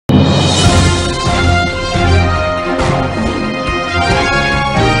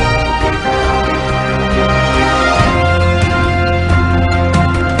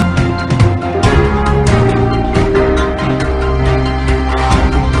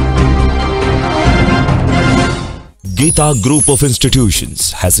Geeta Group of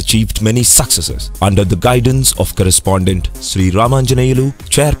Institutions has achieved many successes under the guidance of correspondent Sri Ramanjanayulu,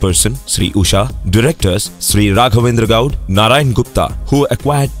 Chairperson Sri Usha, Directors Sri Raghavendra Gaud, Narayan Gupta, who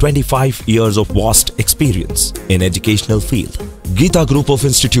acquired 25 years of vast experience in educational field. Geeta Group of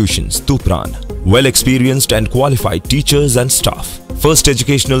Institutions, Tupran, well experienced and qualified teachers and staff. First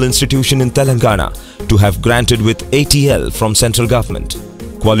educational institution in Telangana to have granted with ATL from central government.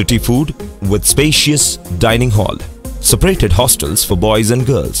 Quality food with spacious dining hall. Separated hostels for boys and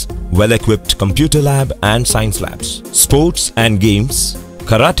girls. Well-equipped computer lab and science labs. Sports and games.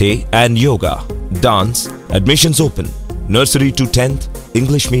 Karate and yoga. Dance. Admissions open. Nursery to 10th.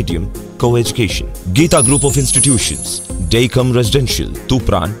 English medium. Co-education. Geeta Group of Institutions. Daycom Residential.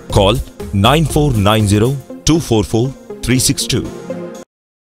 Tupran. Call 9490-244-362.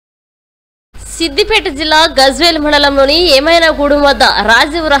 Siddipet జిల్లా గజ్వేల్ మండలంలోని ఏమైనాగూడెం వద్ద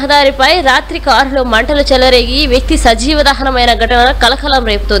రాజీవ్ రహదారిపై రాత్రి కారులో మంటలు చెలరేగి వ్యక్తి సజీవ దహనమైన ఘటన కలకలం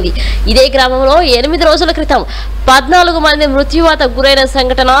రేపుతోంది. ఇదే గ్రామంలో 8 రోజుల క్రితం 14 మంది మృత్యువాత గురైన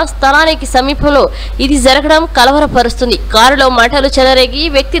సంఘటన స్థలానికి సమీపంలో ఇది జరగడం కలవరపరుస్తుంది. కారులో మంటలు చెలరేగి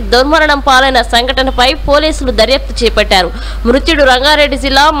వ్యక్తి దుర్మరణం పాలైన సంఘటనపై పోలీసులు దర్యాప్తు చేపట్టారు. మృతుడు రంగారెడ్డి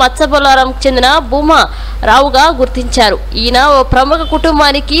జిల్లా మత్స్యబొల్లారంకు చెందిన భూమా రావుగా గుర్తించారు. ఈయన ఓ ప్రముఖ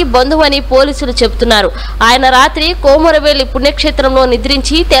కుటుంబానికి బంధువని పోలీసులు చెబుతున్నారు. ఆయన రాత్రి కోమరవేలి పుణ్యక్షేత్రంలో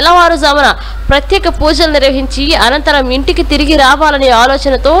నిద్రించి తెల్లవారుజామున ప్రత్యేక పూజలు నిర్వహించి అనంతరం ఇంటికి తిరిగి రావాలనే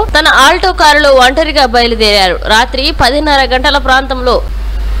ఆలోచనతో తన ఆల్టో కారులో ఒంటరిగా బయలుదేరారు. రాత్రి 10:30 గంటల ప్రాంతంలో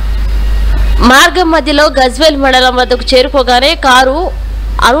మార్గం మధ్యలో గజ్వేల్ మండలం వద్దకు చేరుకోగానే కారు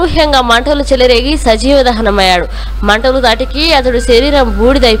అనూహ్యంగా మంటలు చెలరేగి సజీవ దహనమయ్యాడు. మంటలు దాటికి అతడు శరీరం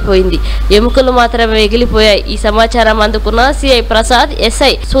బూడిదైపోయింది. ఎముకలు మాత్రమే మిగిలిపోయాయి. ఈ సమాచారం అందుకున్న సిఐ ప్రసాద్,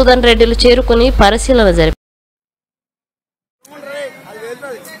 ఎస్ఐ సూదన్ రెడ్డిలు చేరుకుని పరిశీలన జరిపారు.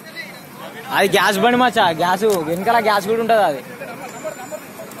 అది గ్యాస్ బండి మచ్చా, గ్యాస్ వెనకాల గ్యాస్ కూడా ఉంటుంది.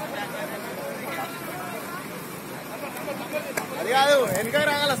 అది కాదు వెనక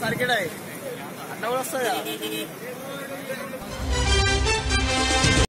రాగల సర్కిట్ అట్లా కూడా వస్తుంది కదా.